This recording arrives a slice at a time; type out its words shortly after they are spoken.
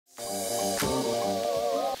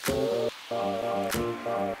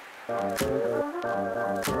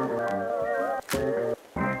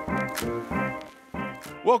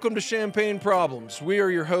Welcome to Champagne Problems. We are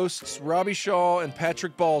your hosts, Robbie Shaw and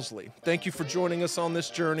Patrick Balsley. Thank you for joining us on this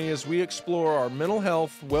journey as we explore our mental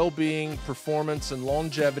health, well-being, performance, and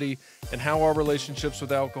longevity, and how our relationships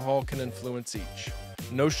with alcohol can influence each.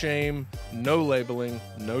 No shame, no labeling,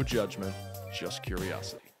 no judgment, just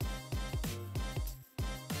curiosity.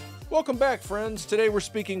 Welcome back, friends. Today we're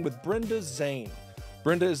speaking with Brenda Zane.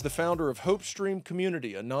 Brenda is the founder of Hopestream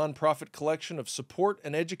Community, a nonprofit collection of support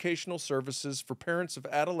and educational services for parents of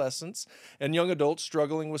adolescents and young adults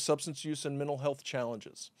struggling with substance use and mental health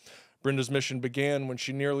challenges. Brenda's mission began when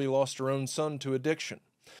she nearly lost her own son to addiction.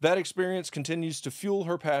 That experience continues to fuel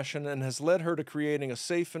her passion and has led her to creating a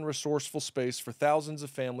safe and resourceful space for thousands of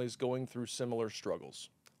families going through similar struggles.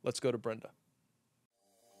 Let's go to Brenda.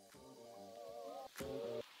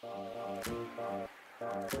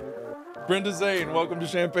 Brenda Zane, welcome to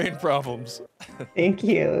Champagne Problems. Thank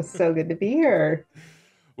you. So good to be here.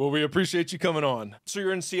 Well, we appreciate you coming on. So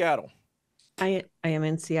you're in Seattle. I am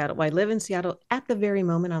in Seattle. Well, I live in Seattle at the very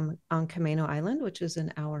moment. I'm on Camano Island, which is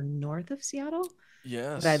an hour north of Seattle.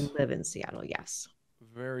 Yes. But I live in Seattle, yes.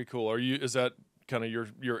 Very cool. Is that kind of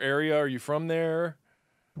your area? Are you from there?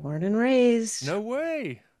 Born and raised. No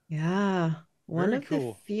way. Yeah. One Very of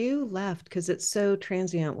cool. the few left because it's so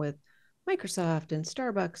transient with Microsoft and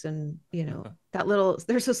Starbucks and,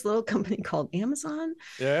 there's this little company called Amazon.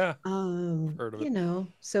 Yeah. Heard of it.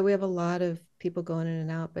 So we have a lot of people going in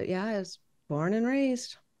and out, but yeah, I was born and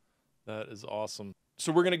raised. That is awesome.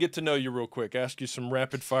 So we're going to get to know you real quick, ask you some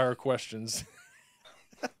rapid fire questions.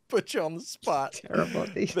 Put you on the spot. Terrible.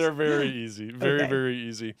 They're very easy. Very, Okay. very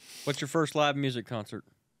easy. What's your first live music concert?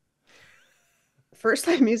 First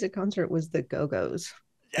live music concert was the Go-Go's.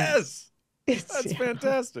 Yes. That's Yeah.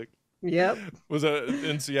 fantastic. Yep. Was it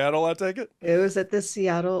in Seattle, I take it? It was at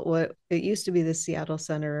the it used to be the Seattle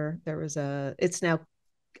Center. It's now,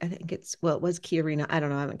 it was Key Arena. I don't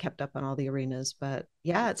know. I haven't kept up on all the arenas, but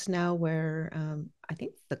yeah, it's now where I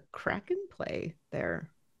think the Kraken play there.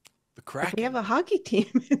 The Kraken? We have a hockey team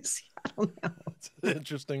in Seattle now. That's an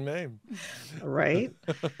interesting name. Right?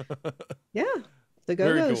 Yeah. The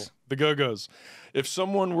Very Go-Go's. cool. The Go-Go's. If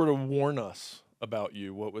someone were to warn us about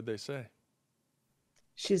you, what would they say?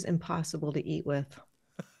 She's impossible to eat with.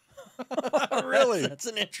 Really? That's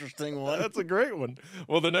an interesting one. That's a great one.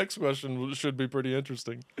 Well, the next question should be pretty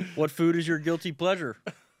interesting. What food is your guilty pleasure?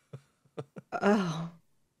 Oh,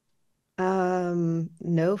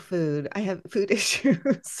 no food. I have food issues.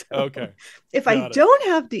 So Okay. if Got I it. don't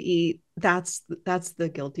have to eat, that's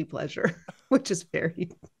the guilty pleasure, which is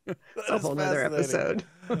very a whole nother episode.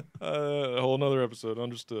 A whole nother episode.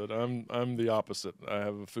 Understood. I'm the opposite. I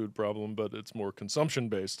have a food problem, but it's more consumption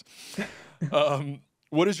based.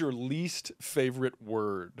 What is your least favorite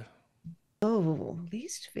word? Oh,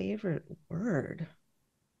 least favorite word.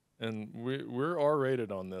 And we're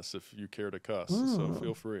R-rated on this if you care to cuss, so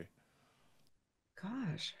feel free.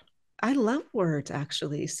 Gosh, I love words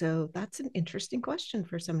actually. So that's an interesting question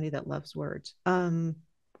for somebody that loves words. Well,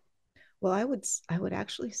 I would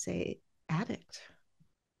actually say addict,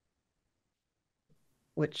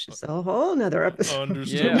 which is a whole nother episode.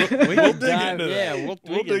 Understood. Yeah, We'll dig into that.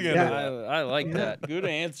 We'll dig into that. that. I like that. Good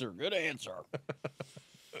answer. Good answer.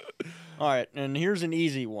 All right, and here's an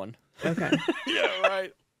easy one. Okay. Yeah,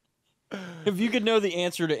 right. If you could know the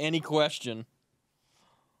answer to any question,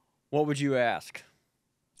 what would you ask?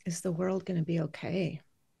 Is the world going to be okay?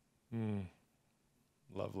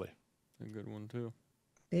 Lovely. A good one, too.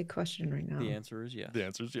 Big question right now. The answer is yes. The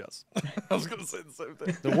answer is yes. I was going to say the same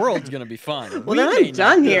thing. The world's going to be fine. Well, We then may I'm not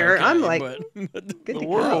done be here. okay, I'm like, but good The to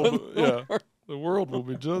world, go. yeah. The world will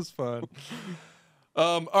be just fine.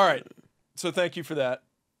 All right. So thank you for that.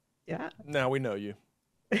 Yeah. Now we know you.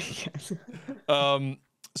 Yes.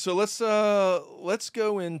 So let's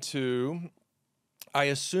go into, I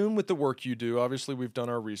assume with the work you do, obviously we've done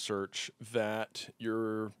our research, that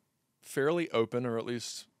you're fairly open, or at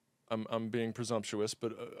least I'm being presumptuous,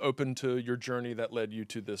 but open to your journey that led you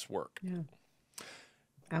to this work. Yeah.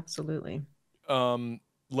 Absolutely.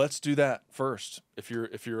 Let's do that first, if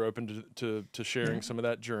you're open to sharing some of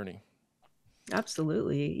that journey.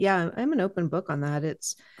 Absolutely. Yeah, I'm an open book on that.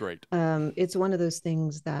 It's Great. It's one of those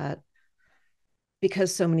things that,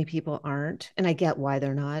 because so many people aren't, and I get why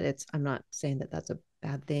they're not, I'm not saying that that's a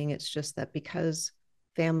bad thing. It's just that because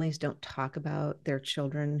families don't talk about their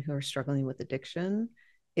children who are struggling with addiction,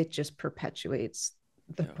 it just perpetuates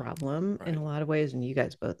the problem in a lot of ways. And you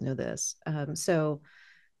guys both know this. So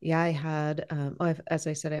yeah, I had, as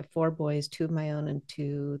I said, I have 4 boys, 2 of my own and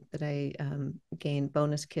 2 that I gained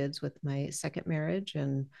bonus kids with my second marriage.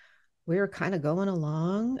 And we were kind of going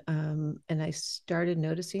along. And I started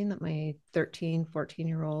noticing that my 13,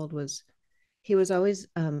 14-year-old he was always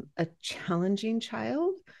a challenging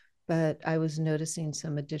child, but I was noticing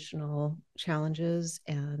some additional challenges.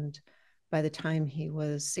 And by the time he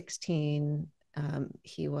was 16,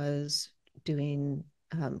 he was doing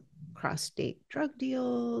cross state drug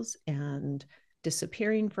deals and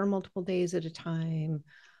disappearing for multiple days at a time.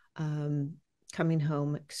 Um, Coming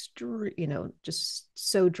home just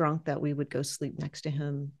so drunk that we would go sleep next to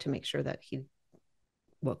him to make sure that he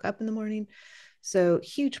woke up in the morning. So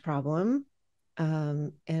huge problem.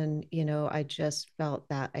 And I just felt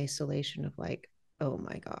that isolation of like, oh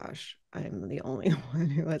my gosh, I'm the only one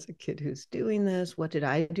who has a kid who's doing this. What did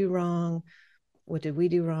I do wrong? What did we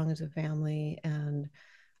do wrong as a family? And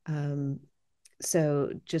um,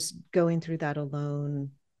 so just going through that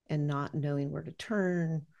alone and not knowing where to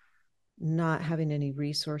turn, not having any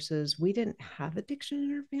resources. We didn't have addiction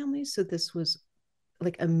in our family. So this was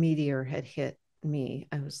like a meteor had hit me.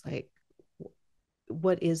 I was like,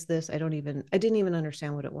 what is this? I didn't even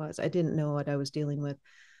understand what it was. I didn't know what I was dealing with.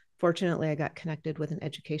 Fortunately, I got connected with an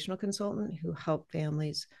educational consultant who helped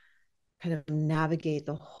families kind of navigate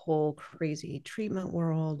the whole crazy treatment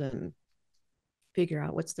world and figure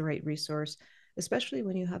out what's the right resource, especially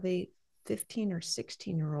when you have a 15 or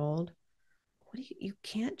 16-year-old. You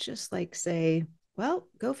can't just like say, well,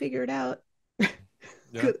 go figure it out.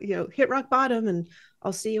 Yeah. Hit rock bottom and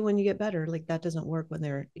I'll see you when you get better. Like that doesn't work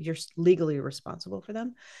when you're legally responsible for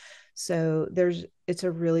them. So it's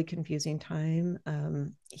a really confusing time.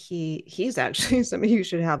 He's actually somebody you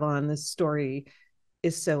should have on. This story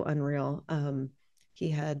is so unreal.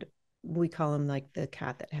 We call him like the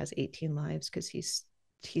cat that has 18 lives because he's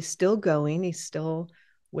still going. He's still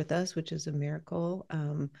with us, which is a miracle.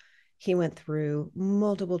 He went through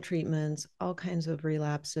multiple treatments, all kinds of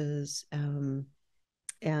relapses.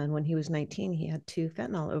 And when he was 19, he had 2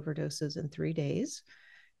 fentanyl overdoses in 3 days.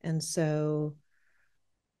 And so,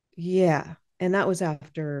 yeah. And that was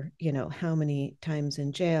after, how many times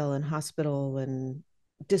in jail and hospital and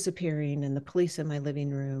disappearing and the police in my living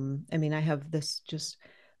room. I mean, I have this just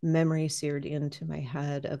memory seared into my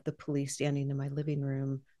head of the police standing in my living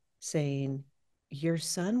room saying, your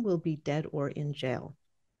son will be dead or in jail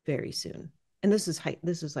very soon. And this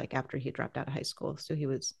is like after he dropped out of high school. So he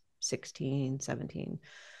was 16, 17.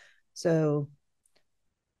 So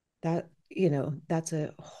that's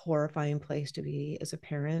a horrifying place to be as a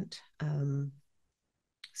parent.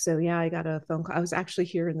 So yeah, I got a phone call. I was actually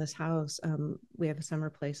here in this house. We have a summer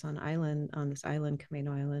place on this island,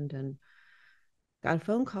 Camino Island, and got a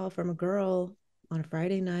phone call from a girl on a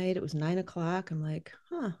Friday night. It was 9 o'clock. I'm like,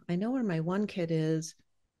 I know where my one kid is.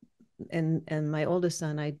 And my oldest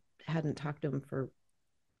son, I hadn't talked to him for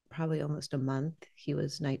probably almost a month. He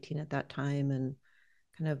was 19 at that time and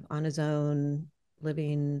kind of on his own,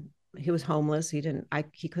 living. He was homeless. He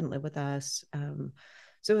couldn't live with us.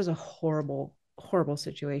 So it was a horrible, horrible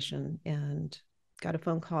situation. And got a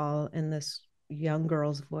phone call, and this young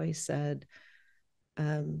girl's voice said,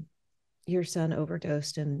 your son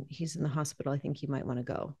overdosed and he's in the hospital. I think you might want to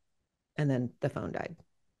go. And then the phone died.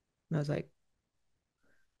 And I was like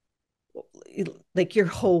your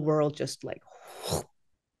whole world just like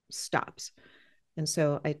stops. And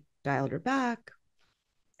so I dialed her back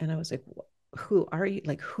and I was like, who are you?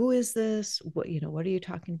 Like, who is this? What are you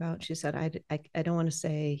talking about? She said, I don't want to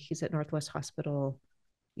say. He's at Northwest Hospital.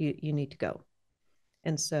 You need to go.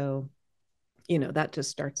 And so, that just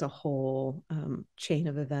starts a whole chain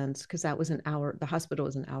of events because the hospital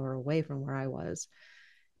was an hour away from where I was.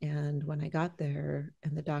 And when I got there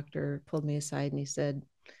and the doctor pulled me aside and he said,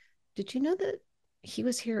 did you know that he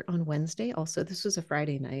was here on Wednesday? Also, this was a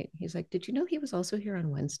Friday night. He's like, did you know he was also here on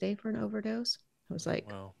Wednesday for an overdose? I was like,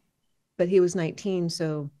 wow. But he was 19.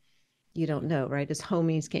 So you don't know, right? His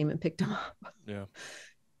homies came and picked him up. Yeah.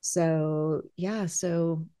 So, yeah.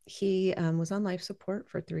 So he was on life support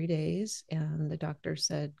for 3 days. And the doctor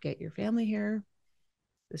said, get your family here.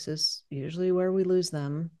 This is usually where we lose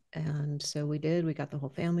them. And so we did. We got the whole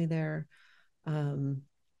family there.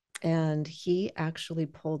 And he actually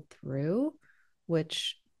pulled through,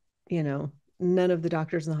 which, none of the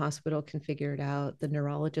doctors in the hospital can figure it out. The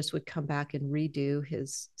neurologist would come back and redo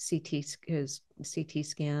his CT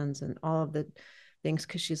scans and all of the things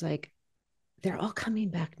because she's like, they're all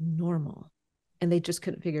coming back normal. And they just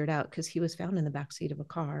couldn't figure it out because he was found in the backseat of a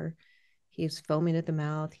car. He was foaming at the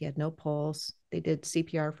mouth. He had no pulse. They did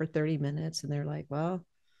CPR for 30 minutes and they're like, well,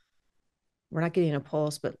 we're not getting a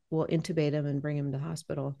pulse, but we'll intubate him and bring him to the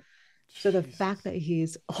hospital. So the fact that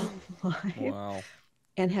he's alive Wow.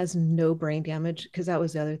 and has no brain damage, because that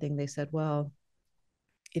was the other thing they said, well,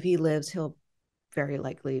 if he lives, he'll very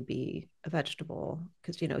likely be a vegetable,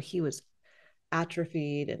 because he was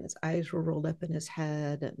atrophied and his eyes were rolled up in his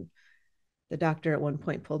head. And the doctor at one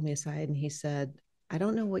point pulled me aside and he said, I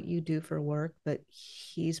don't know what you do for work, but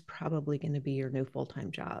he's probably going to be your new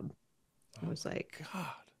full-time job. I was like, God.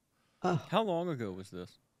 oh. How long ago was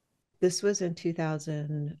this? This was in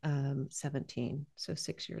 2017, so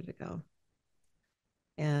 6 years ago.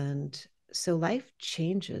 And so life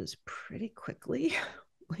changes pretty quickly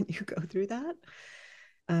when you go through that.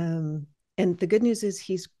 And the good news is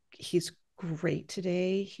he's great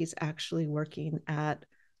today. He's actually working at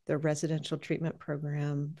the residential treatment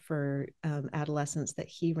program for adolescents that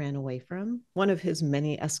he ran away from. One of his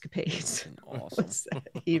many escapades was that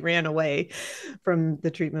he ran away from the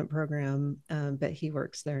treatment program, but he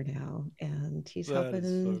works there now, and he's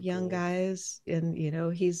helping young guys. And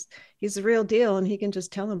he's the real deal, and he can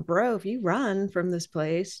just tell them, bro, if you run from this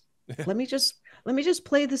place, let me just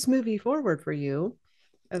play this movie forward for you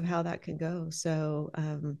of how that can go. So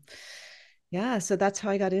yeah, so that's how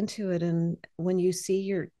I got into it. And when you see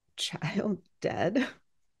your child dead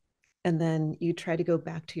and then you try to go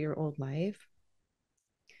back to your old life,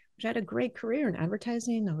 which I had a great career in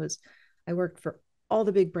advertising. I worked for all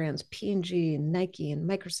the big brands, P&G and Nike and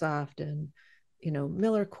Microsoft and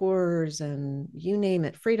Miller Coors and you name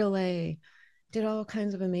it, Frito-Lay, did all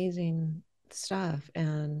kinds of amazing stuff.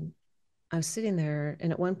 And I was sitting there,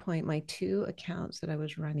 and at one point my 2 accounts that I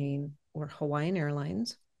was running were Hawaiian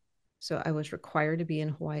Airlines. So I was required to be in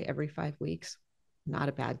Hawaii every 5 weeks. Not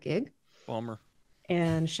a bad gig. Bummer.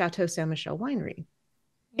 And Chateau Saint Michel Winery.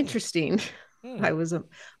 Interesting. I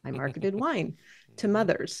marketed wine to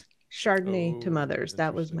mothers, Chardonnay to mothers.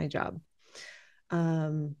 That was my job.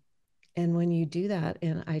 And when you do that,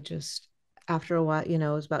 and I just, after a while, it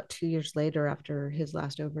was about 2 years later after his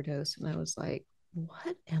last overdose, and I was like,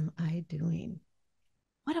 what am I doing?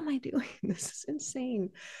 What am I doing? This is insane.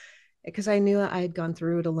 Because I knew I had gone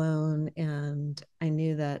through it alone, and I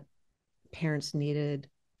knew that parents needed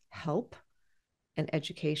help and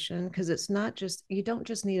education, because it's not just, you don't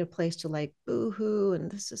just need a place to like boo-hoo and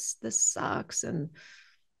this sucks, and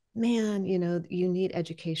man, you need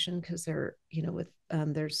education, because there's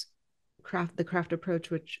the craft approach,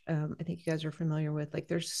 which I think you guys are familiar with. Like,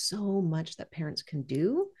 there's so much that parents can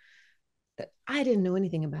do that I didn't know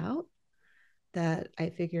anything about, that I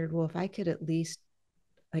figured, well, if I could at least,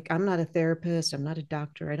 like, I'm not a therapist, I'm not a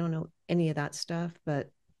doctor, I don't know any of that stuff, but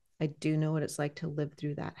I do know what it's like to live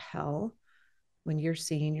through that hell when you're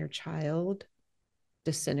seeing your child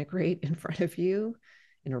disintegrate in front of you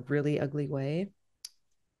in a really ugly way.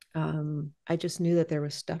 I just knew that there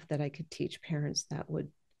was stuff that I could teach parents that would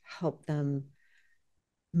help them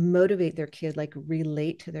motivate their kid, like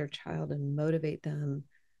relate to their child and motivate them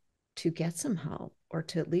to get some help, or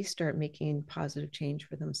to at least start making positive change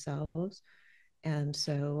for themselves. And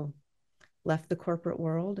so left the corporate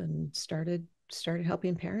world and started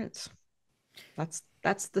helping parents.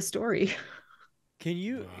 That's the story. Can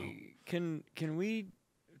you can we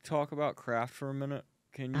talk about craft for a minute?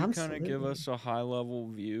 Can you kind of give us a high level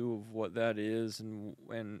view of what that is, and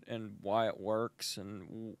why it works,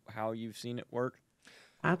 and how you've seen it work?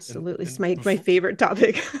 Absolutely. It's my favorite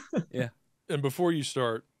topic. Yeah. And before you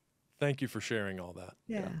start, thank you for sharing all that.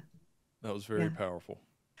 Yeah. That was very powerful.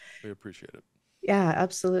 We appreciate it. Yeah,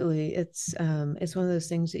 absolutely. It's one of those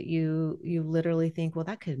things that you literally think, well,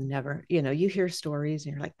 that could never, you hear stories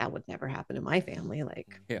and you're like, that would never happen in my family.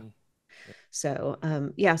 Like, yeah. So,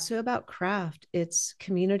 so about craft, it's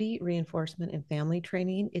community reinforcement and family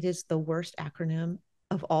training. It is the worst acronym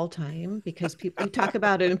of all time, because people, you talk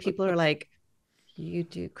about it and people are like, you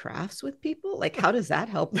do crafts with people? Like, how does that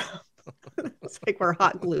help them? It's like we're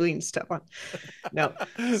hot gluing stuff on. No,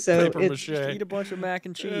 so just eat a bunch of mac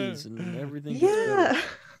and cheese and everything.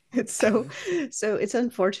 It's so it's an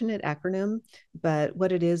unfortunate acronym, but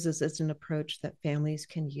what it is it's an approach that families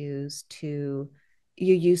can use to,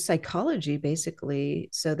 you use psychology basically.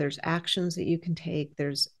 So there's actions that you can take,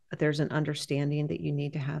 there's an understanding that you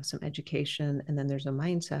need to have some education, and then there's a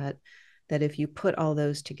mindset that if you put all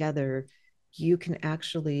those together, you can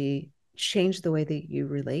actually change the way that you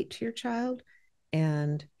relate to your child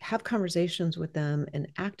and have conversations with them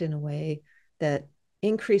and act in a way that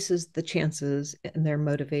increases the chances and their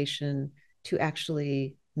motivation to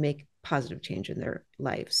actually make positive change in their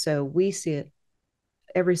life. So we see it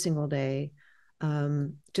every single day.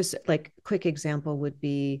 Just like a quick example would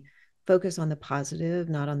be focus on the positive,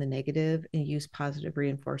 not on the negative, and use positive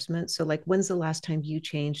reinforcement. So like, when's the last time you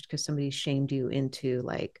changed because somebody shamed you into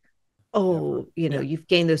like, oh, you've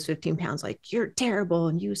gained those 15 pounds, like you're terrible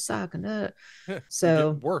and you suck. And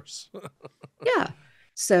so worse. Yeah.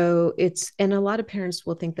 So and a lot of parents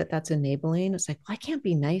will think that that's enabling. It's like, well, I can't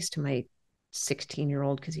be nice to my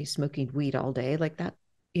 16-year-old because he's smoking weed all day like that,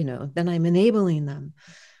 then I'm enabling them.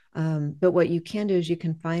 But what you can do is you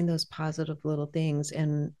can find those positive little things.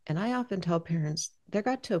 And I often tell parents, there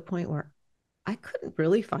got to a point where I couldn't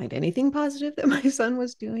really find anything positive that my son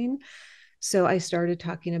was doing. So I started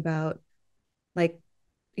talking about, like,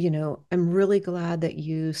 I'm really glad that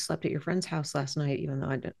you slept at your friend's house last night, even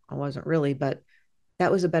though I wasn't really, but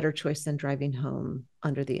that was a better choice than driving home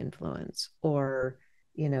under the influence. Or,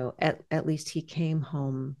 at least he came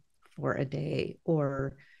home for a day.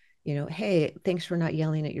 Or, hey, thanks for not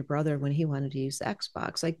yelling at your brother when he wanted to use the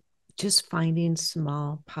Xbox. Like, just finding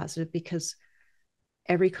small positive, because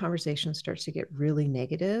every conversation starts to get really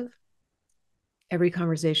negative. Every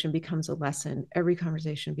conversation becomes a lesson. Every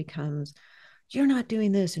conversation becomes, you're not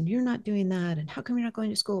doing this and you're not doing that. And how come you're not going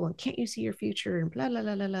to school? And can't you see your future? And blah, blah,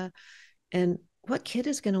 blah, blah, blah. And what kid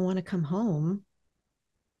is going to want to come home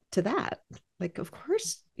to that? Like, of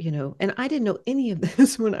course, and I didn't know any of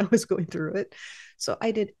this when I was going through it. So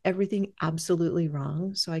I did everything absolutely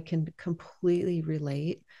wrong. So I can completely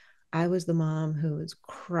relate. I was the mom who was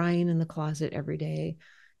crying in the closet every day.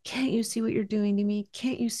 Can't you see what you're doing to me?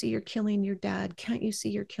 Can't you see you're killing your dad? Can't you see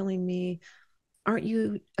you're killing me? Aren't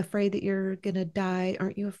you afraid that you're going to die?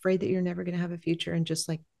 Aren't you afraid that you're never going to have a future? And just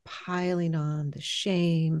like piling on the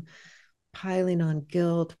shame, piling on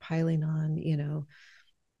guilt, piling on,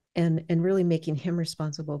 and really making him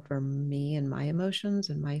responsible for me and my emotions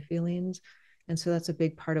and my feelings. And so that's a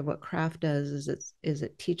big part of what craft does, is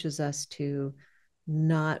it teaches us to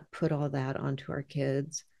not put all that onto our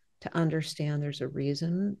kids, to understand there's a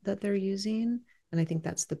reason that they're using. And I think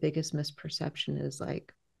that's the biggest misperception, is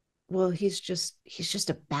like, well, he's just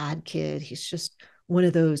a bad kid. He's just one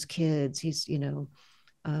of those kids. He's, and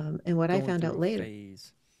what I found out later,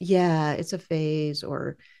 yeah, it's a phase.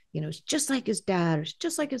 Or, it's just like his dad, or it's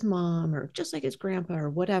just like his mom, or just like his grandpa, or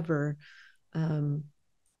whatever.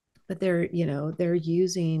 But they're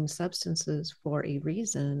using substances for a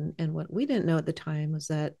reason. And what we didn't know at the time was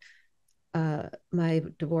that my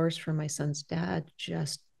divorce from my son's dad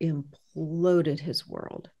just imploded his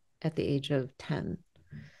world at the age of 10.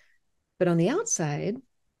 But on the outside,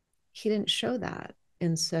 he didn't show that.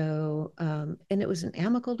 And so, and it was an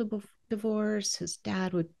amicable divorce. His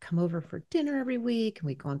dad would come over for dinner every week and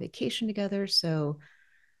we'd go on vacation together. So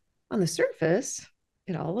on the surface,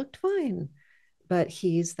 it all looked fine. But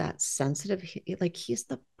he's that sensitive, like he's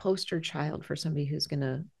the poster child for somebody who's going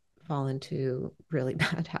to fall into really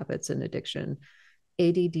bad habits and addiction.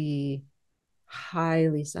 ADD,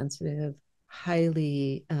 highly sensitive,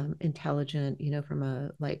 highly intelligent,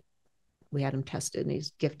 from we had him tested and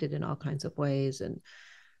he's gifted in all kinds of ways. And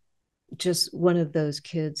just one of those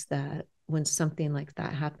kids that when something like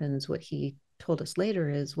that happens, what he told us later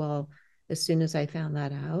is, well, as soon as I found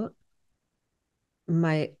that out,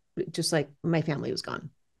 my family was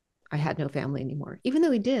gone. I had no family anymore. Even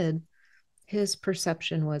though he did, his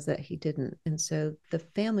perception was that he didn't. And so the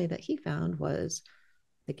family that he found was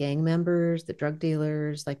the gang members, the drug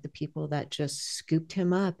dealers, like the people that just scooped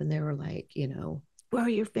him up. And they were like, where are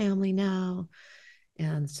your family now?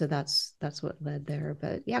 And so that's what led there.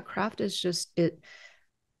 But yeah, craft is just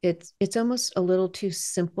it's almost a little too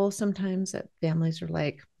simple sometimes, that families are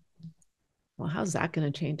like, well, how's that going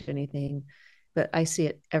to change anything? But I see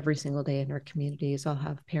it every single day in our communities. I'll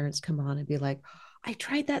have parents come on and be like, I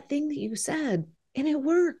tried that thing that you said and it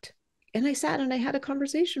worked. And I sat and I had a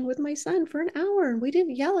conversation with my son for an hour and we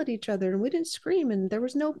didn't yell at each other and we didn't scream and there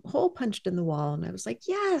was no hole punched in the wall. And I was like,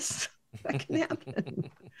 yes, that can happen.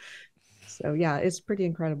 So yeah, it's pretty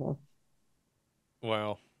incredible.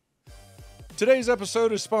 Wow. Today's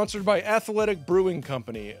episode is sponsored by Athletic Brewing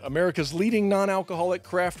Company, America's leading non-alcoholic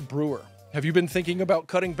craft brewer. Have you been thinking about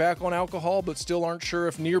cutting back on alcohol but still aren't sure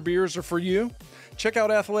if near beers are for you? Check out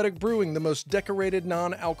Athletic Brewing, the most decorated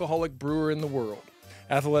non-alcoholic brewer in the world.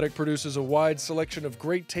 Athletic produces a wide selection of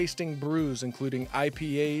great tasting brews, including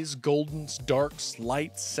IPAs, Goldens, Darks,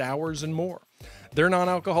 Lights, Sours, and more. Their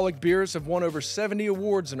non-alcoholic beers have won over 70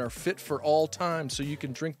 awards and are fit for all time, so you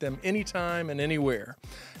can drink them anytime and anywhere.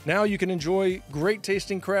 Now you can enjoy great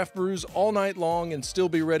tasting craft brews all night long and still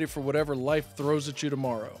be ready for whatever life throws at you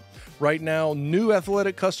tomorrow. Right now, new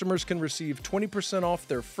Athletic customers can receive 20% off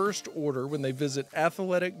their first order when they visit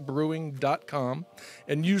athleticbrewing.com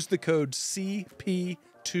and use the code CP20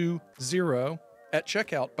 at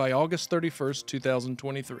checkout by August 31st,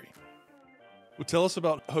 2023. Well, tell us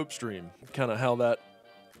about Hopestream, kind of how that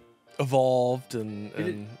evolved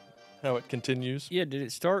and how it continues. Yeah, did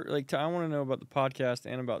it start, I want to know about the podcast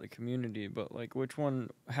and about the community, but which one,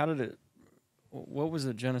 how did it what was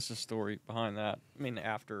the genesis story behind that? I mean,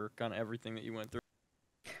 after kind of everything that you went through.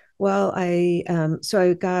 Well, I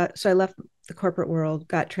left the corporate world,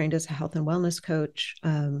 got trained as a health and wellness coach.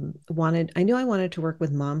 I knew I wanted to work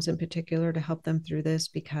with moms in particular to help them through this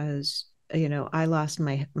because, I lost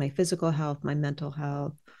my physical health, my mental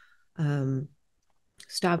health,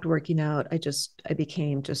 stopped working out. I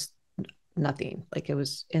became just nothing. Like it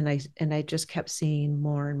was, and I just kept seeing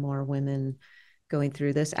more and more women going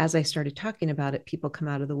through this. As I started talking about it, people come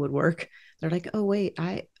out of the woodwork. They're like, oh wait,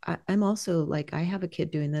 I'm also like, I have a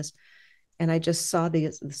kid doing this. And I just saw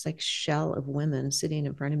this like shell of women sitting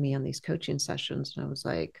in front of me on these coaching sessions. And I was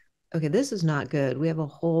like, okay, this is not good. We have a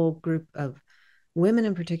whole group of women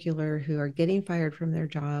in particular who are getting fired from their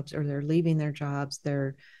jobs, or they're leaving their jobs.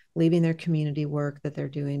 They're leaving their community work that they're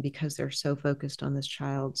doing because they're so focused on this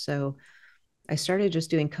child. So I started just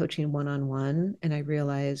doing coaching one-on-one, and I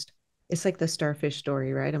realized it's like the starfish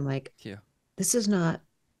story, right? I'm like, yeah,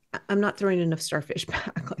 I'm not throwing enough starfish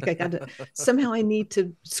back. Like I got to, somehow I need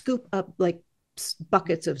to scoop up like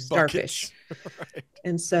buckets of starfish. Right.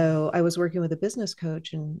 And so I was working with a business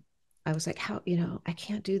coach, and I was like, I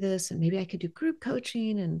can't do this. And maybe I could do group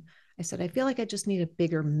coaching. And I said, I feel like I just need a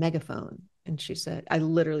bigger megaphone. And she said, I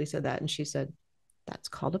literally said that. And she said, that's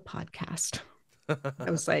called a podcast.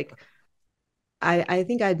 I was like, I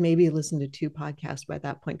think I'd maybe listened to 2 podcasts by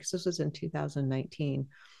that point, because this was in 2019.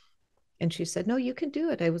 And she said, no, you can do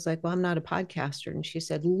it. I was like, well, I'm not a podcaster. And she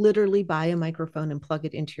said, literally buy a microphone and plug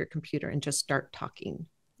it into your computer and just start talking.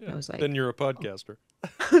 Yeah, I was like, then you're a podcaster. Oh.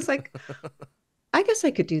 I was like, I guess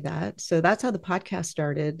I could do that. So that's how the podcast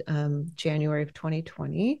started, January of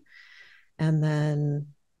 2020. And then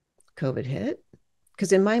COVID hit.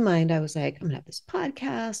 Because in my mind, I was like, I'm going to have this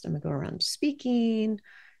podcast. I'm going to go around speaking.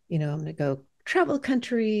 I'm going to go travel the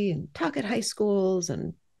country and talk at high schools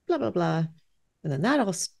and blah, blah, blah. And then that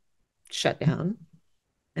all shut down.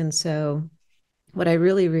 And so what I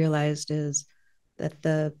really realized is that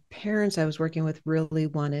the parents I was working with really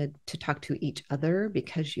wanted to talk to each other,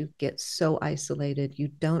 because you get so isolated. You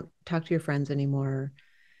don't talk to your friends anymore.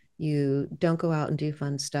 You don't go out and do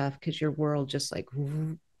fun stuff because your world just like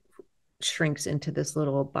shrinks into this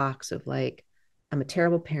little box of like, I'm a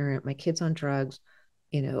terrible parent. My kid's on drugs.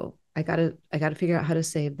 I gotta figure out how to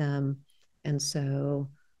save them. And so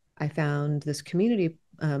I found this community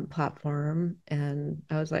platform, and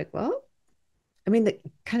I was like, well, I mean,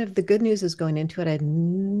 the good news is, going into it, I had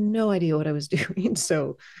no idea what I was doing.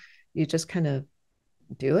 So you just kind of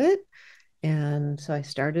do it. And so I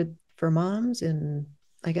started for moms, and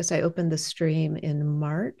I guess I opened the stream in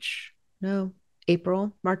March or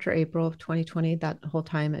April of 2020. That whole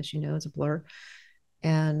time, as you know, is a blur.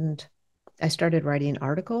 And I started writing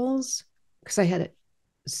articles because I had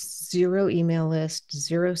 0 email list,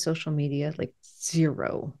 0 social media, like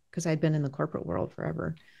 0, because I'd been in the corporate world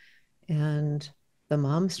forever. And the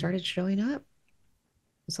moms started showing up.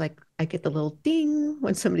 It's like I get the little ding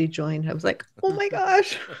when somebody joined. I was like, oh my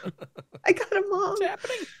gosh, I got a mom. It's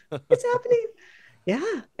happening. It's happening.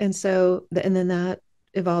 Yeah. And so, and then that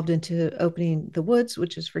evolved into opening the Woods,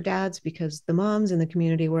 which is for dads, because the moms in the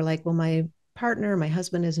community were like, well, my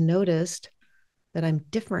husband has noticed that I'm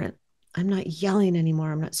different. I'm not yelling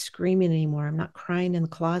anymore. I'm not screaming anymore. I'm not crying in the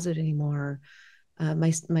closet anymore.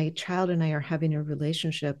 My child and I are having a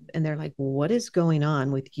relationship, and they're like, what is going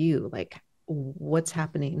on with you? Like, what's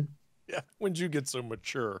happening? Yeah. When'd you get so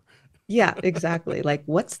mature? Yeah, exactly. Like,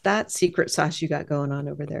 what's that secret sauce you got going on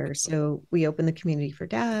over there? So we opened the community for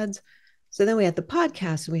dads. So then we had the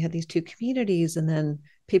podcast, and we had these 2 communities. And then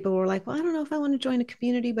people were like, well, I don't know if I want to join a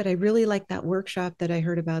community, but I really like that workshop that I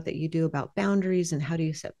heard about that you do about boundaries, and how do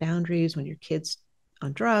you set boundaries when your kid's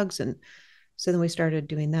on drugs. And so then we started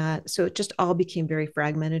doing that. So it just all became very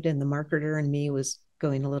fragmented, and the marketer and me was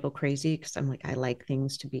going a little crazy, because I'm like, I like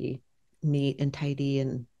things to be neat and tidy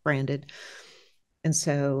and branded. And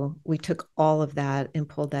so we took all of that and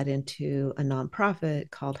pulled that into a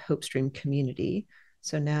nonprofit called Hopestream Community.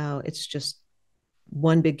 So now it's just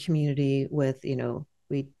one big community with,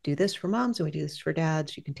 we do this for moms and we do this for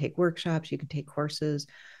dads. You can take workshops, you can take courses.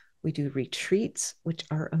 We do retreats, which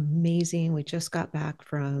are amazing. We just got back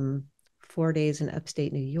from 4 days in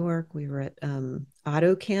upstate New York. We were at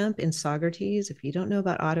Auto Camp in Saugerties. If you don't know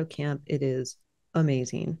about Auto Camp, it is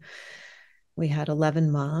amazing. We had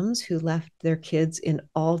 11 moms who left their kids in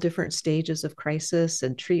all different stages of crisis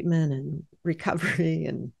and treatment and recovery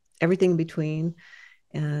and everything in between.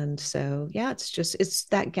 And so, yeah, it's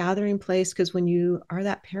that gathering place. Because when you are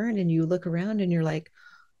that parent and you look around and you're like,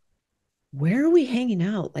 where are we hanging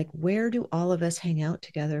out? Like, where do all of us hang out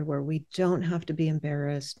together where we don't have to be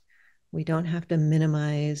embarrassed? We don't have to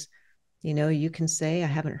minimize. You can say, I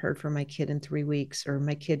haven't heard from my kid in 3 weeks, or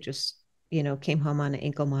my kid just, came home on an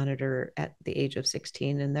ankle monitor at the age of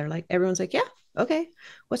 16. And they're like, everyone's like, yeah, okay,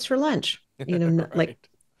 what's for lunch? Right. Like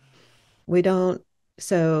we don't.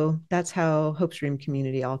 So that's how Hopestream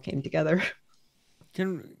Community all came together.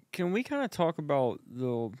 Can we kind of talk about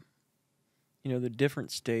the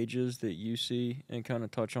different stages that you see, and kind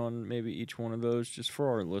of touch on maybe each one of those just for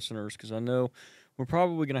our listeners? Because I know we're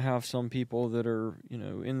probably going to have some people that are,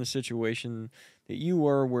 in the situation that you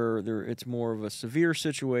were, where it's more of a severe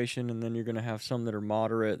situation, and then you're going to have some that are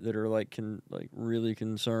moderate, that are really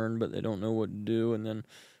concerned, but they don't know what to do, and then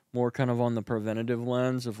more kind of on the preventative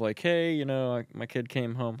lens of like, hey, my kid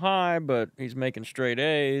came home high, but he's making straight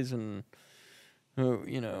A's, and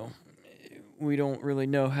we don't really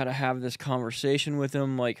know how to have this conversation with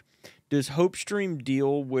him. Like, does Hopestream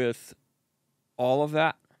deal with all of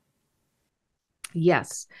that?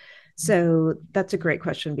 Yes. So that's a great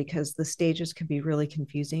question, because the stages can be really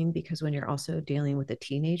confusing, because when you're also dealing with a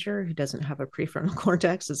teenager who doesn't have a prefrontal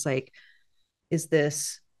cortex, it's like, is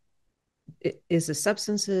this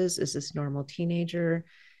substances? Is this normal teenager?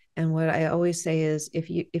 And what I always say is, if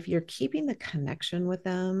you're keeping the connection with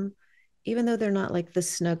them, even though they're not like the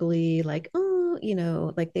snuggly, like, oh,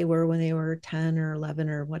 like they were when they were 10 or 11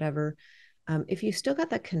 or whatever, if you still got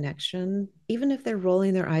that connection, even if they're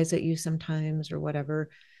rolling their eyes at you sometimes or whatever,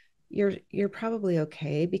 you're probably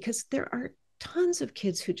okay. Because there are tons of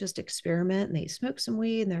kids who just experiment and they smoke some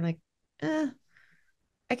weed and they're like,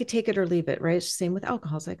 I could take it or leave it, right? Same with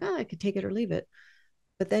alcohol. It's like, oh, I could take it or leave it.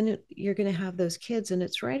 But then you're going to have those kids, and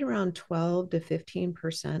it's right around 12 to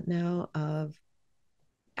 15% now of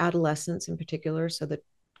adolescents in particular. So the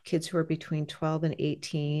kids who are between 12 and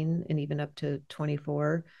 18 and even up to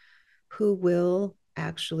 24, who will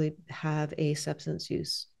actually have a substance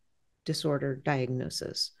use disorder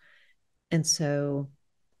diagnosis. And so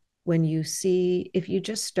if you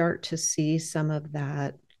just start to see some of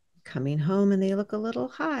that coming home and they look a little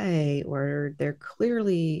high, or they're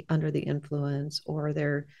clearly under the influence, or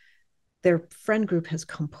their friend group has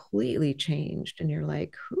completely changed, and you're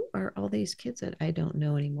like, who are all these kids that I don't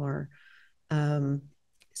know anymore? um,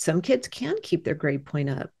 some kids can keep their grade point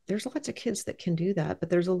up. There's lots of kids that can do that, but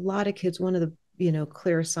there's a lot of kids, one of the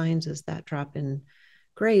clear signs is that drop in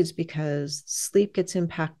grades, because sleep gets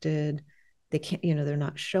impacted. They can't, they're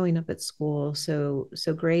not showing up at school. So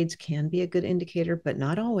grades can be a good indicator, but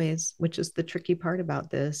not always, which is the tricky part about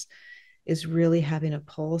this, is really having a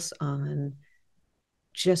pulse on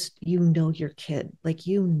just, your kid, like,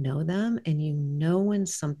 them, and when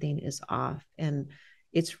something is off. And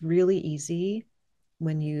it's really easy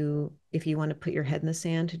if you want to put your head in the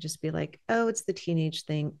sand, to just be like, oh, it's the teenage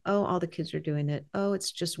thing, oh, all the kids are doing it, oh,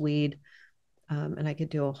 it's just weed. And I could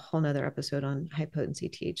do a whole nother episode on high potency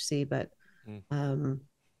THC, but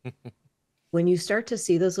when you start to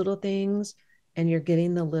see those little things, and you're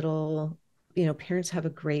getting the little, parents have a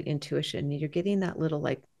great intuition, you're getting that little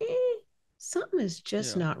like, something is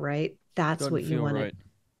just not right. That's what you want to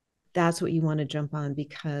that's what you want to jump on,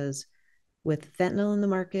 because with fentanyl in the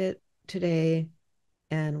market today,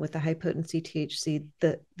 and with the high potency THC,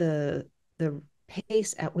 the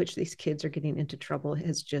pace at which these kids are getting into trouble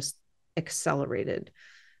has just accelerated.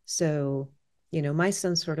 So, my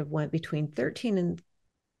son sort of went between 13 and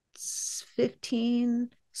 15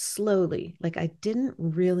 slowly. Like, I didn't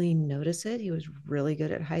really notice it. He was really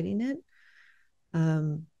good at hiding it.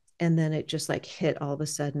 And then it just like hit all of a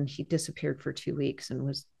sudden. He disappeared for 2 weeks and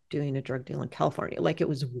was doing a drug deal in California. Like, it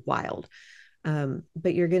was wild.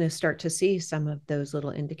 But you're going to start to see some of those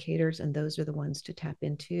little indicators, and those are the ones to tap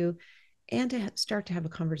into and to start to have a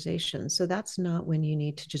conversation. So that's not when you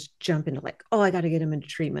need to just jump into like, oh, I got to get him into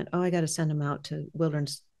treatment. Oh, I got to send him out to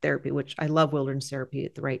wilderness therapy, which I love wilderness therapy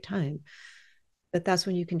at the right time. But that's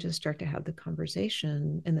when you can just start to have the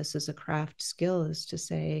conversation. And this is a craft skill, is to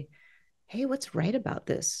say, hey, what's right about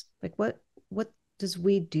this? Like, what does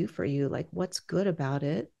weed do for you? Like, what's good about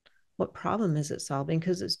it? What problem is it solving?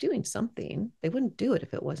 Because it's doing something. They wouldn't do it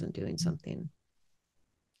if it wasn't doing something.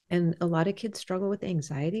 And a lot of kids struggle with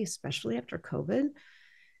anxiety, especially after COVID.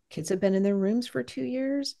 Kids have been in their rooms for 2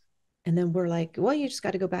 years. And then we're like, well, you just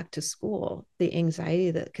got to go back to school. The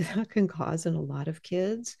anxiety that can cause in a lot of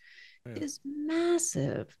kids is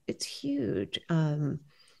massive. It's huge.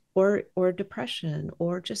 Or depression,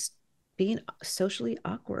 or just being socially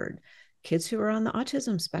awkward. Kids who are on the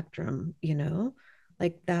autism spectrum,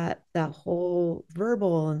 like that whole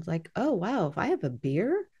verbal, and like, oh wow, if I have a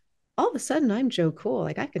beer, all of a sudden I'm Joe Cool,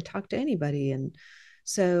 like I could talk to anybody. And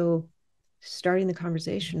so starting the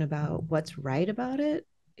conversation about what's right about it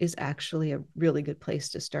is actually a really good place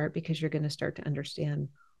to start, because you're going to start to understand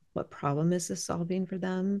what problem is this solving for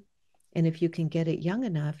them, And if you can get it young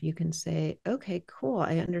enough, you can say, okay, cool,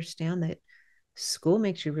 I understand that school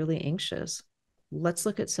makes you really anxious. Let's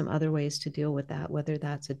look at some other ways to deal with that, whether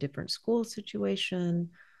that's a different school situation,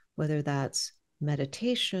 whether that's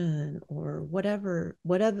meditation or whatever,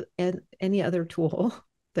 and any other tool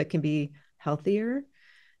that can be healthier,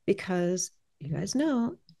 because you guys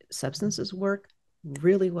know substances work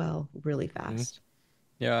really well, really fast.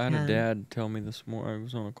 Yeah, I had a dad tell me this morning. I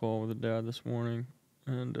was on a call with a dad this morning,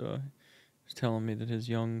 and he was telling me that his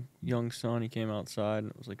young son, he came outside,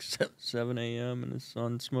 and it was like 7 a.m., and his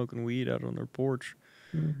son's smoking weed out on their porch.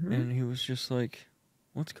 And he was just like,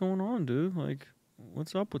 what's going on, dude? Like,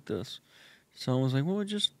 what's up with this? Son was like, well, it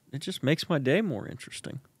just makes my day more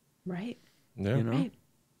interesting. Right. Yeah. You know? Right.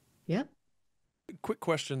 Yep. Quick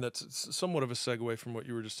question that's somewhat of a segue from what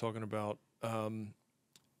you were just talking about. A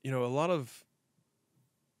lot of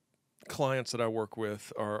clients that I work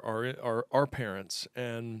with are parents,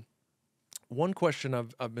 and one question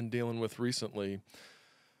I've been dealing with recently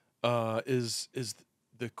is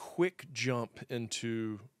the quick jump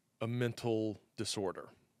into a mental disorder.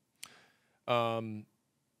 I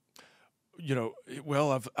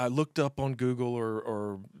looked up on Google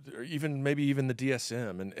or even the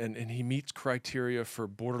DSM, and he meets criteria for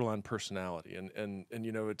borderline personality, and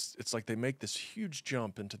it's like they make this huge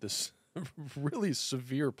jump into this really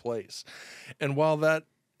severe place. And while that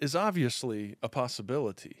is obviously a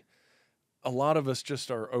possibility, a lot of us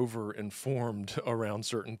just are over-informed around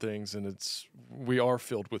certain things, and we are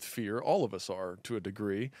filled with fear. All of us are, to a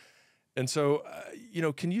degree. And so,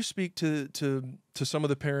 can you speak to some of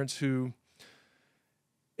the parents who,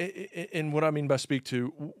 and what I mean by speak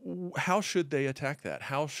to, how should they attack that?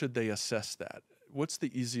 How should they assess that? What's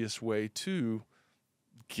the easiest way to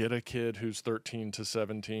get a kid who's 13 to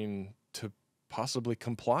 17 to possibly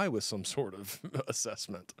comply with some sort of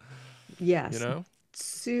assessment? Yes.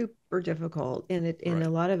 Super difficult. And a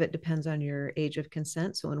lot of it depends on your age of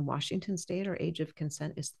consent. So in Washington State, our age of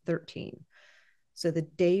consent is 13. So the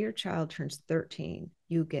day your child turns 13,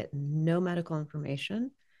 you get no medical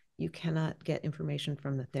information. You cannot get information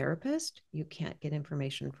from the therapist. You can't get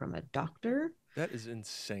information from a doctor. That is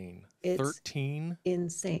insane. It's 13?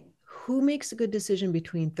 Insane. Who makes a good decision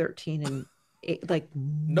between 13 and 8? Like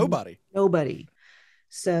nobody.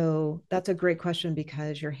 So that's a great question,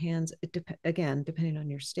 because your hands, again, depending on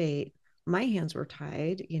your state, my hands were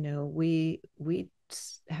tied. We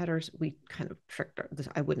kind of tricked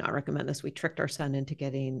I would not recommend this. We tricked our son into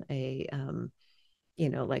getting a,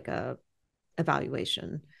 like a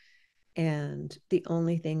evaluation. And the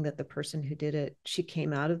only thing that the person who did it, she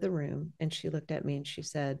came out of the room and she looked at me and she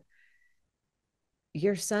said,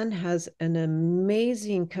 your son has an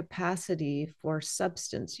amazing capacity for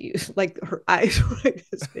substance use. Like, her eyes were like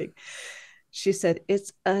this big. She said,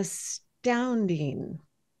 it's astounding.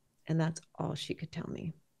 And that's all she could tell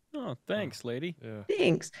me. Oh, thanks, lady. Yeah.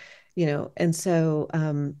 Thanks. And so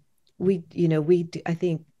I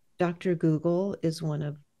think Dr. Google is one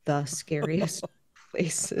of the scariest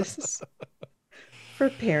places for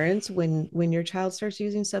parents when your child starts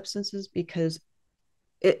using substances, because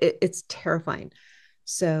it's terrifying.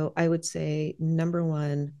 So I would say, number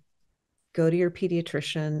one, go to your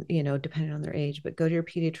pediatrician, depending on their age, but go to your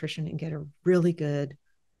pediatrician and get a really good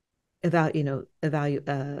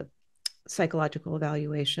psychological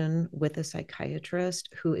evaluation with a psychiatrist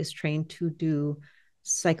who is trained to do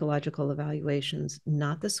psychological evaluations,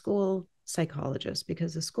 not the school psychologist,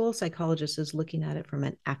 because the school psychologist is looking at it from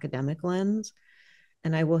an academic lens.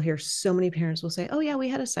 And I will hear so many parents will say, oh yeah, we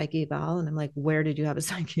had a psych eval. And I'm like, where did you have a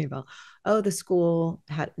psych eval? Oh, the school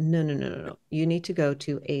had, no. You need to go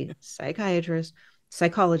to a psychologist,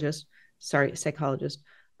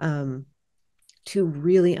 to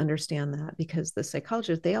really understand that, because the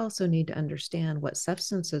psychologists, they also need to understand what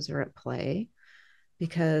substances are at play,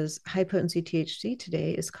 because high potency THC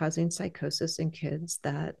today is causing psychosis in kids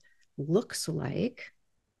that looks like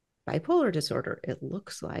bipolar disorder. It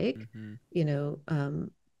looks like,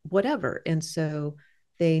 whatever. And so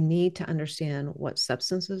they need to understand what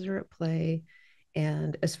substances are at play.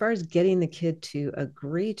 And as far as getting the kid to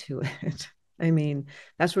agree to it, I mean,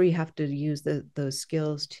 that's where you have to use those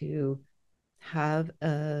skills to have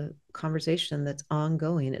a conversation that's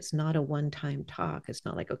ongoing. It's not a one-time talk. It's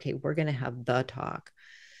not like, okay, we're going to have the talk.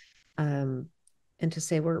 And to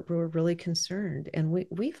say we're really concerned. And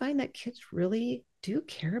we find that kids really do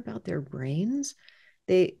care about their brains.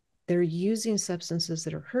 They're using substances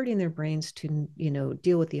that are hurting their brains to,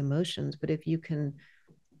 deal with the emotions. But if you can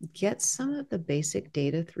get some of the basic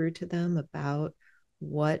data through to them about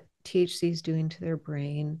what THC is doing to their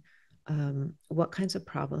brain, what kinds of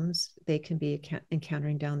problems they can be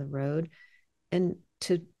encountering down the road, and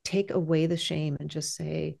to take away the shame and just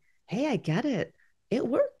say, hey, I get it. It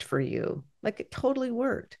worked for you. Like it totally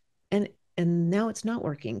worked. And now it's not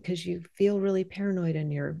working because you feel really paranoid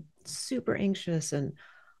and you're super anxious and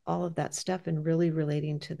all of that stuff, and really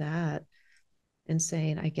relating to that and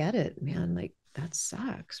saying, I get it, man, like that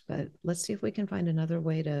sucks, but let's see if we can find another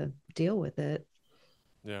way to deal with it.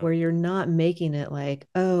 Yeah. Where you're not making it like,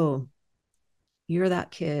 oh, you're that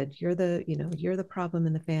kid, you're the, you're the problem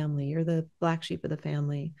in the family, you're the black sheep of the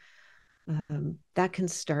family. That can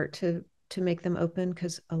start to make them open,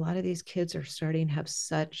 because a lot of these kids are starting to have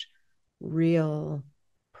such real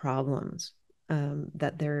problems,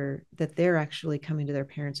 that they're actually coming to their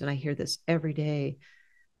parents. And I hear this every day.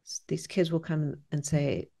 These kids will come and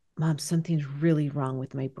say, Mom, something's really wrong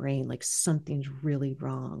with my brain, like something's really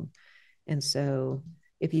wrong. And so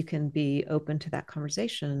if you can be open to that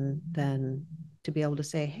conversation, then to be able to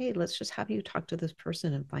say, hey, let's just have you talk to this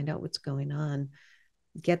person and find out what's going on,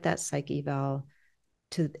 get that psych eval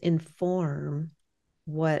to inform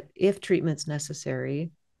what, if treatment's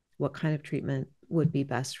necessary, what kind of treatment would be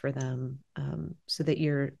best for them, so that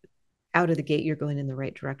you're out of the gate, you're going in the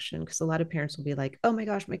right direction. Because a lot of parents will be like, oh my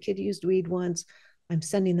gosh, my kid used weed once, I'm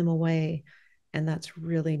sending them away. And that's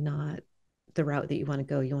really not the route that you want to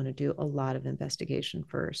go. You want to do a lot of investigation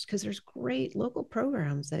first, because there's great local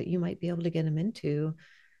programs that you might be able to get them into,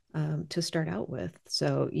 to start out with.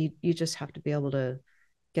 So you just have to be able to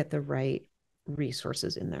get the right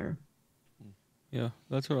resources in there. Yeah,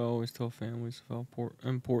 that's what I always tell families, how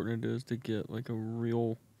important it is to get like a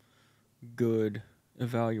real good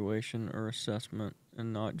evaluation or assessment,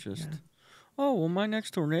 and not just, oh, well, my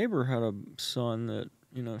next door neighbor had a son that,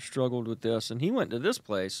 struggled with this, and he went to this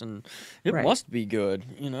place, and it must be good,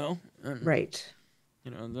 And,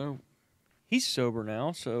 though he's sober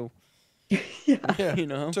now, so yeah,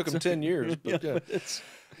 took him 10 years, but it's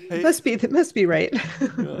hey, must be right.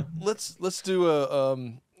 Let's do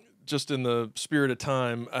a just in the spirit of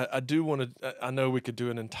time, I do want to. I know we could do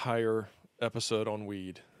an entire episode on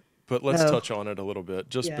weed, but let's touch on it a little bit,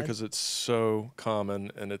 just because it's so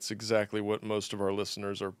common, and it's exactly what most of our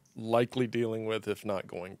listeners are likely dealing with, if not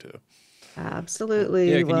going to.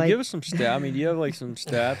 Absolutely. Yeah, can you give us some stats? I mean, do you have like some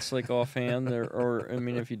stats like offhand there, or I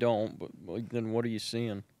mean, if you don't, but like, then what are you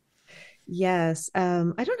seeing? Yes.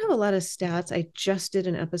 I don't have a lot of stats. I just did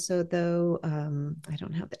an episode though.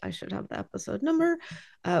 I should have the episode number,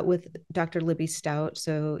 with Dr. Libby Stout.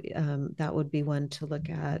 So that would be one to look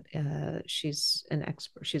at. She's an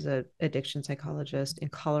expert. She's an addiction psychologist in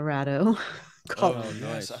Colorado. Oh,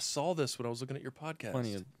 nice. I saw this when I was looking at your podcast.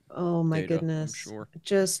 Plenty of oh my data, goodness. I'm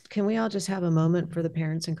sure. Can we all just have a moment for the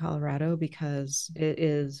parents in Colorado, because it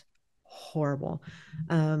is horrible.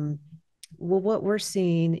 Well, what we're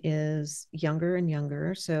seeing is younger and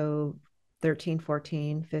younger. So 13,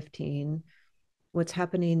 14, 15. What's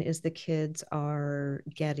happening is the kids are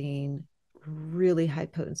getting really high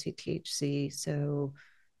potency THC. So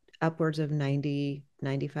upwards of 90,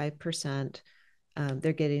 95%.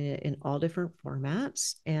 They're getting it in all different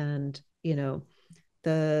formats. And,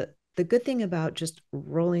 the good thing about just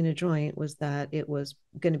rolling a joint was that it was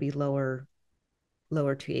going to be lower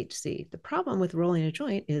THC. The problem with rolling a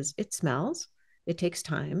joint is it smells, it takes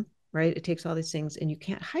time, right? It takes all these things, and you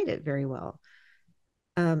can't hide it very well.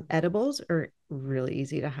 Edibles are really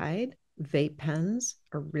easy to hide. Vape pens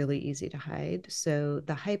are really easy to hide. So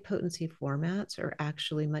the high potency formats are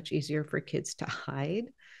actually much easier for kids to hide.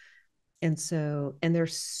 And they're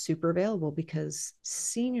super available, because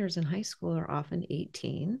seniors in high school are often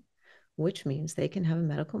 18, which means they can have a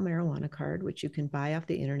medical marijuana card, which you can buy off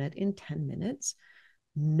the internet in 10 minutes.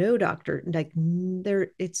 No doctor, like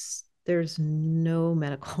there's no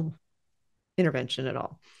medical intervention at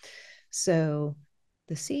all. So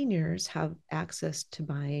the seniors have access to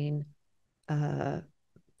buying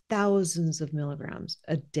thousands of milligrams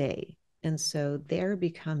a day. And so they're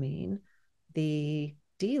becoming the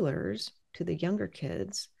dealers to the younger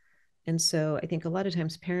kids. And so I think a lot of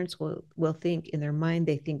times parents will think in their mind,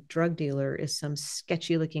 they think drug dealer is some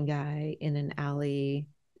sketchy looking guy in an alley,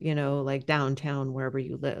 like downtown, wherever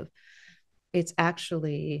you live. It's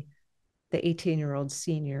actually the 18-year-old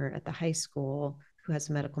senior at the high school who has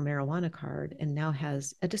a medical marijuana card and now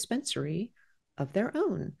has a dispensary of their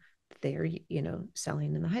own. They're,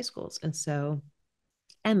 selling in the high schools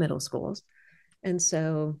and middle schools. And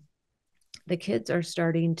so the kids are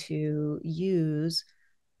starting to use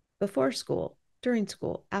before school, during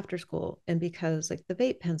school, after school. And because like the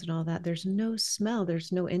vape pens and all that, there's no smell,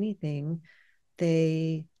 there's no anything.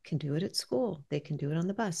 They can do it at school. They can do it on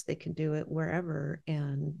the bus. They can do it wherever.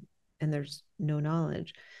 And there's no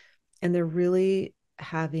knowledge. And they're really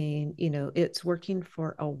having, it's working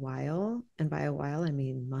for a while. And by a while, I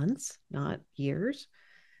mean months, not years.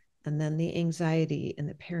 And then the anxiety and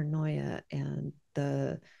the paranoia and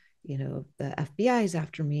the FBI is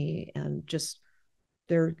after me, and just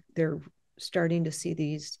they're starting to see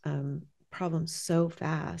these problems so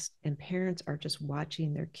fast, and parents are just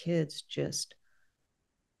watching their kids just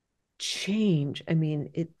change. I mean,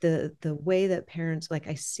 the way that parents, like,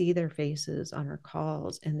 I see their faces on our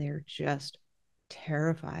calls and they're just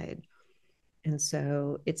terrified. And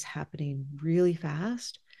so it's happening really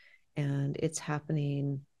fast, and it's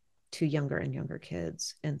happening to younger and younger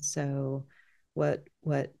kids. And so what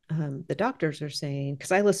the doctors are saying,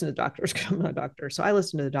 because I listen to doctors, because I'm not a doctor, so I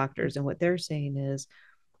listen to the doctors, and what they're saying is,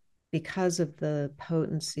 because of the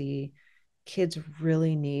potency, kids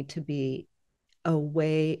really need to be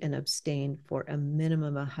away and abstain for a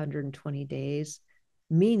minimum of 120 days,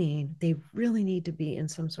 meaning they really need to be in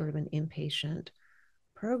some sort of an inpatient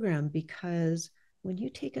program. Because when you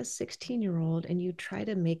take a 16-year-old and you try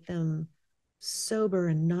to make them sober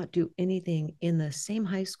and not do anything in the same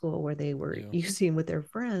high school where they were using with their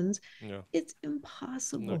friends, it's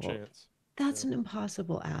impossible. No chance. That's an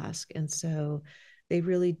impossible ask. And so they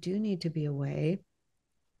really do need to be away.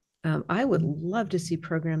 I would love to see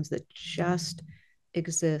programs that just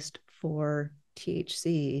exist for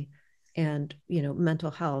THC and,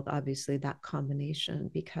 mental health, obviously that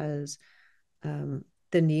combination, because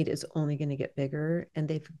the need is only going to get bigger, and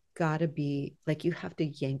they've got to be, like, you have to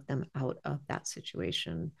yank them out of that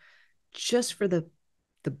situation just for the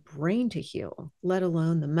brain to heal, let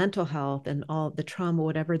alone the mental health and all the trauma,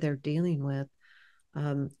 whatever they're dealing with.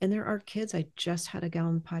 And there are kids, I just had a gal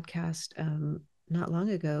on the podcast not long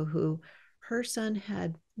ago who, her son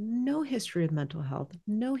had no history of mental health,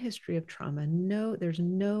 no history of trauma, there's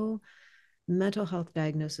no mental health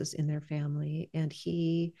diagnosis in their family, and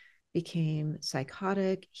he became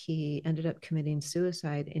psychotic. He ended up committing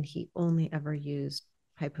suicide, and he only ever used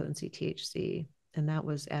high potency THC, and that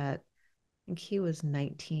was at, I think he was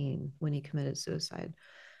 19 when he committed suicide.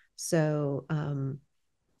 So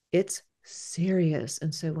it's serious.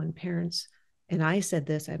 And so when parents, and I said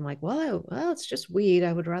this, I'm like, well, it's just weed.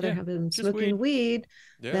 I would rather have him smoking weed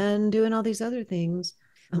than doing all these other things.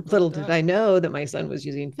 Little did I know that my son was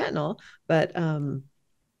using fentanyl, but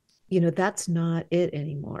that's not it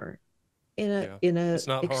anymore. It's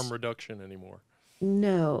not harm reduction anymore.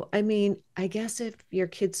 No, I mean, I guess if your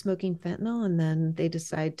kid's smoking fentanyl and then they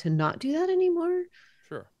decide to not do that anymore,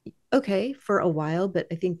 sure, okay, for a while. But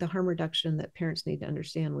I think the harm reduction that parents need to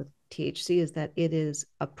understand with THC is that it is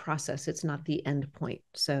a process. It's not the end point.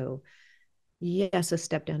 So yes, a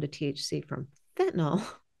step down to THC from fentanyl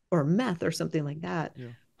or meth or something like that,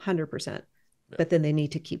 100%. But then they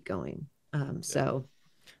need to keep going. So,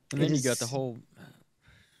 and then you got the whole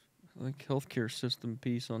like healthcare system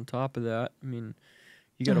piece on top of that. I mean,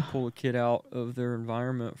 you got to pull a kid out of their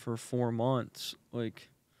environment for 4 months. Like,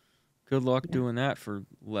 good luck doing that for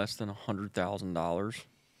less than $100,000.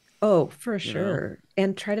 Oh, for sure.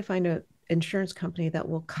 And try to find an insurance company that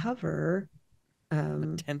will cover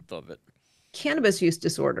a tenth of it. Cannabis use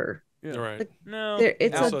disorder. Yeah. Right. Like, no,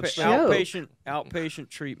 it's a joke. Outpatient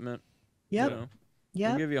treatment. Yep. Yeah.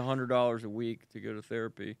 We'll give you $100 a week to go to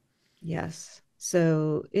therapy. Yes.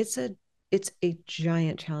 So it's a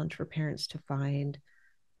giant challenge for parents to find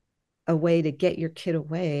a way to get your kid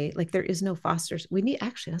away. Like, there is no foster. That's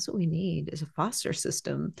what we need, is a foster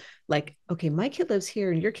system. Like, okay, my kid lives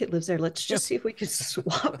here and your kid lives there. Let's just see if we can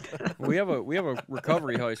swap them. We have a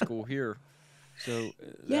recovery high school here. So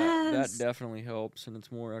that definitely helps, and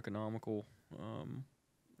it's more economical.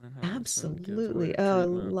 Absolutely. Oh, I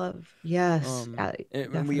love, yes.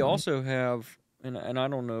 And we also have, and I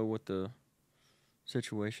don't know what the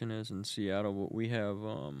situation is in Seattle, but we have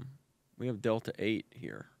Delta 8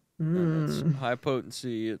 here. And it's high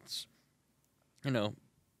potency. It's,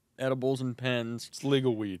 edibles and pens. It's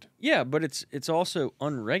legal weed. Yeah, but it's also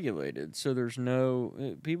unregulated. So there's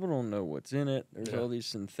people don't know what's in it. There's all these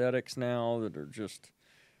synthetics now that are just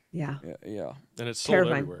yeah. And it's sold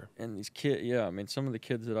everywhere. And these kids, some of the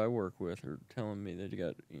kids that I work with are telling me they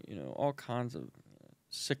got all kinds of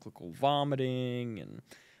cyclical vomiting and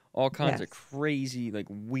all kinds of crazy, like,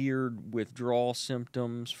 weird withdrawal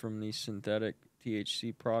symptoms from these synthetic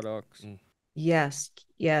THC products. Yes.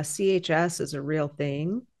 Yeah. CHS is a real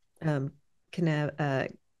thing.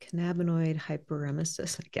 Cannabinoid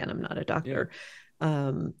hyperemesis. Again, I'm not a doctor.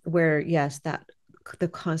 Where, that the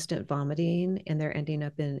constant vomiting, and they're ending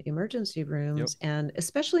up in emergency rooms. And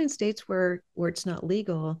especially in states where it's not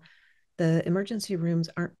legal, the emergency rooms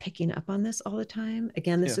aren't picking up on this all the time.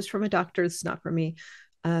 Again, this is from a doctor. It's not from me.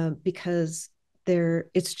 Because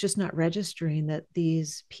it's just not registering that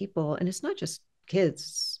these people, and it's not just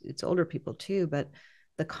kids, it's older people too, but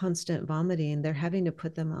the constant vomiting, they're having to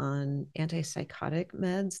put them on antipsychotic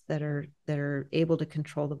meds that are able to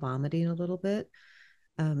control the vomiting a little bit.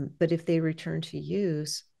 But if they return to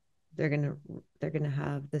use, they're gonna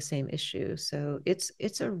have the same issue. So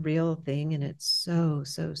it's a real thing, and it's so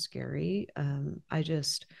scary.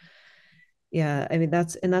 Yeah, I mean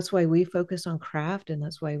that's why we focus on craft, and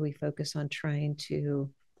that's why we focus on trying to.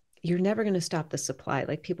 You're never going to stop the supply.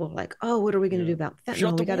 Like people are like, oh, what are we going to do about fentanyl?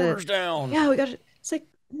 Shut the borders down. Yeah, we got to. It's like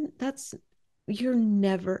you're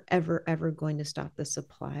never ever going to stop the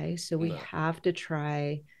supply. So we have to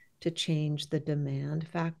try to change the demand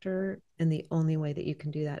factor, and the only way that you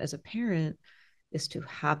can do that as a parent is to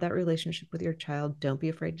have that relationship with your child. Don't be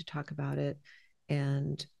afraid to talk about it,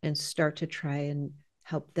 and start to try and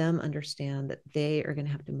help them understand that they are going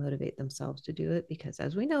to have to motivate themselves to do it, because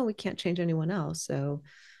as we know, we can't change anyone else. So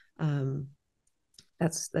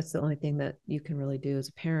that's the only thing that you can really do as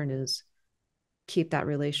a parent is keep that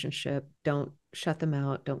relationship. Don't shut them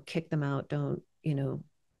out, don't kick them out, don't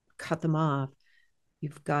cut them off.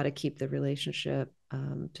 You've got to keep the relationship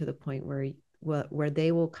to the point where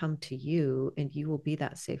they will come to you, and you will be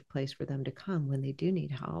that safe place for them to come when they do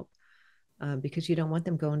need help. Because you don't want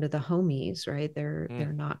them going to the homies, right?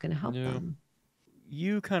 They're not going to help them.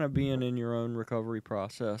 You kind of being in your own recovery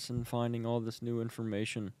process and finding all this new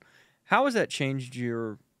information, how has that changed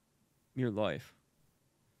your life?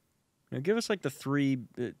 Give us like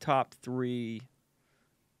the top three,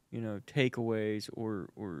 takeaways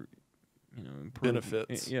or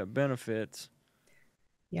benefits. Yeah, benefits.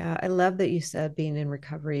 Yeah, I love that you said being in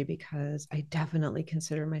recovery, because I definitely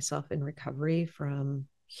consider myself in recovery from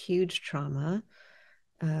huge trauma.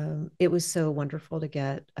 It was so wonderful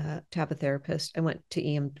to have a therapist. I went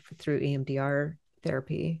to through EMDR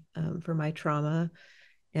therapy for my trauma,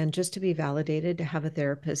 and just to be validated, to have a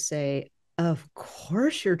therapist say, "Of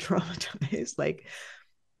course you're traumatized."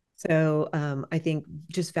 I think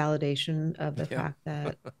just validation of the fact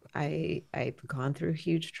that I've gone through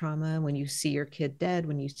huge trauma. When you see your kid dead,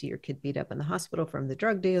 when you see your kid beat up in the hospital from the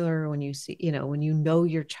drug dealer, when you see, when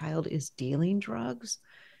your child is dealing drugs,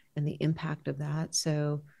 and the impact of that.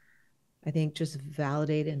 So I think just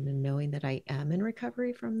validating and knowing that I am in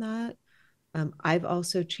recovery from that. I've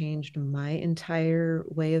also changed my entire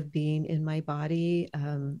way of being in my body.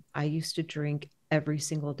 I used to drink every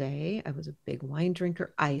single day. I was a big wine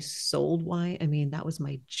drinker. I sold wine. I mean, that was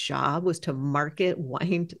my job, was to market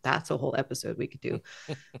wine. That's a whole episode we could do.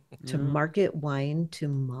 To market wine to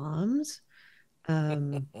moms.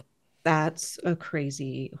 That's a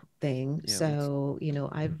crazy thing. Yeah, so,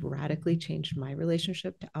 I've radically changed my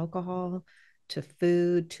relationship to alcohol, to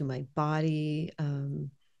food, to my body.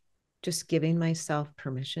 Just giving myself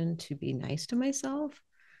permission to be nice to myself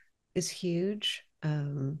is huge.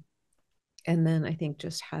 And then I think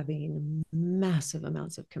just having massive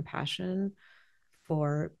amounts of compassion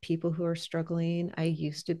for people who are struggling. I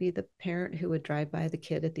used to be the parent who would drive by the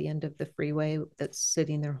kid at the end of the freeway that's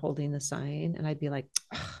sitting there holding the sign, and I'd be like,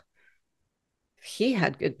 he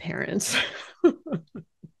had good parents.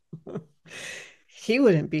 He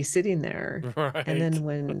wouldn't be sitting there. Right. And then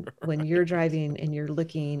when you're driving and you're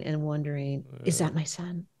looking and wondering, is that my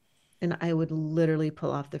son? And I would literally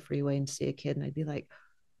pull off the freeway and see a kid, and I'd be like,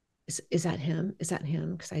 is that him? Is that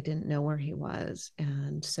him? Because I didn't know where he was.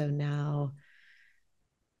 And so now,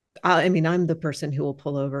 I'm the person who will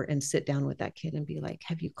pull over and sit down with that kid and be like,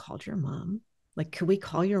 have you called your mom? Like, could we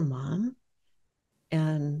call your mom?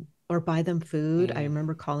 Or buy them food. I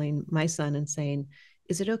remember calling my son and saying,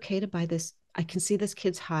 is it okay to buy this? I can see this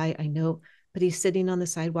kid's high, I know, but he's sitting on the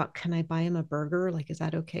sidewalk. Can I buy him a burger? Like, is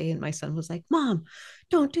that okay? And my son was like, Mom,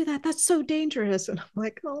 don't do that. That's so dangerous. And I'm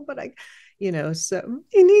like, oh, but so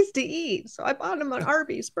he needs to eat. So I bought him an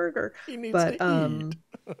Arby's burger. He needs to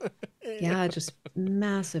eat. Yeah, just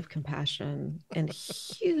massive compassion and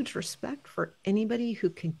huge respect for anybody who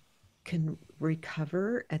can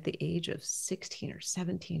recover at the age of 16 or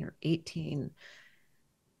 17 or 18.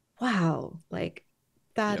 Wow, like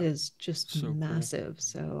that is just so massive. Cool.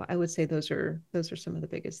 So I would say those are some of the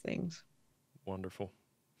biggest things. Wonderful.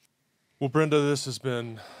 Well, Brenda, this has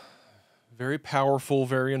been very powerful,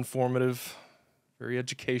 very informative, very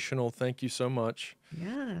educational. Thank you so much.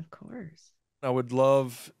 Yeah, of course. I would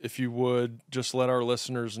love if you would just let our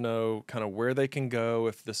listeners know kind of where they can go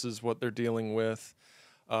if this is what they're dealing with,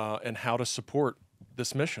 and how to support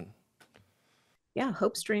this mission. Yeah,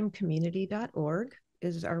 hopestreamcommunity.org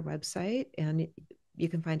is our website, and you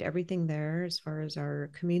can find everything there as far as our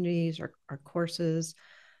communities, our courses.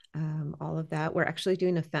 all of that. We're actually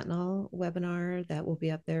doing a fentanyl webinar that will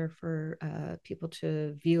be up there for people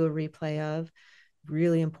to view a replay of.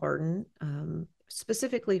 Really important,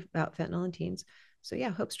 specifically about fentanyl in teens. So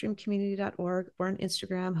yeah, hopestreamcommunity.org. We're on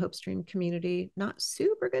Instagram, Hopestream Community. Not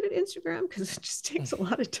super good at Instagram because it just takes a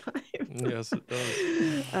lot of time. Yes, it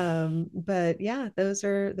does. But yeah, those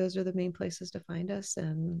are the main places to find us,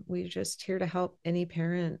 and we're just here to help any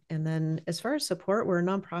parent. And then as far as support, we're a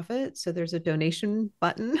nonprofit, so there's a donation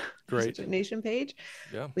button. Great. There's a donation page.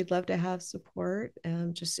 Yeah, we'd love to have support.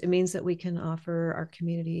 Just it means that we can offer our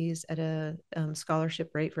communities at a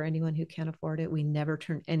scholarship rate for anyone who can't afford it. We never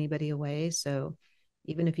turn anybody away, so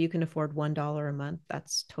even if you can afford $1 a month,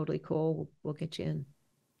 that's totally cool. We'll get you in.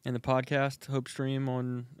 And the podcast, Hopestream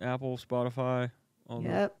on Apple, Spotify.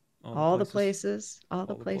 All the places.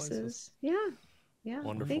 Yeah.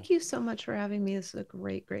 Wonderful. Thank you so much for having me. This is a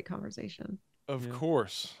great conversation. Of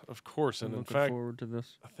course. And in fact, forward to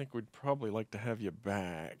this. I think we'd probably like to have you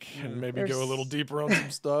back and maybe There's go a little deeper on some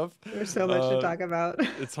stuff. There's so much to talk about.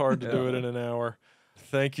 It's hard to do it in an hour.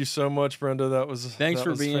 Thank you so much, Brenda. Thanks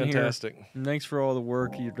for being fantastic. Here. And thanks for all the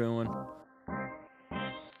work you're doing.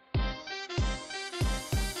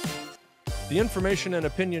 The information and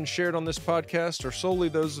opinions shared on this podcast are solely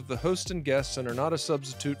those of the host and guests and are not a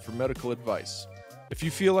substitute for medical advice. If you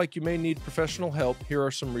feel like you may need professional help, here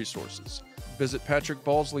are some resources. Visit Patrick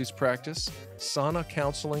Balsley's practice,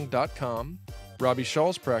 sanacounseling.com, Robbie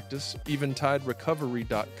Shaw's practice,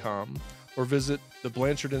 eventiderecovery.com, or visit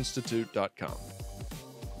theblanchardinstitute.com.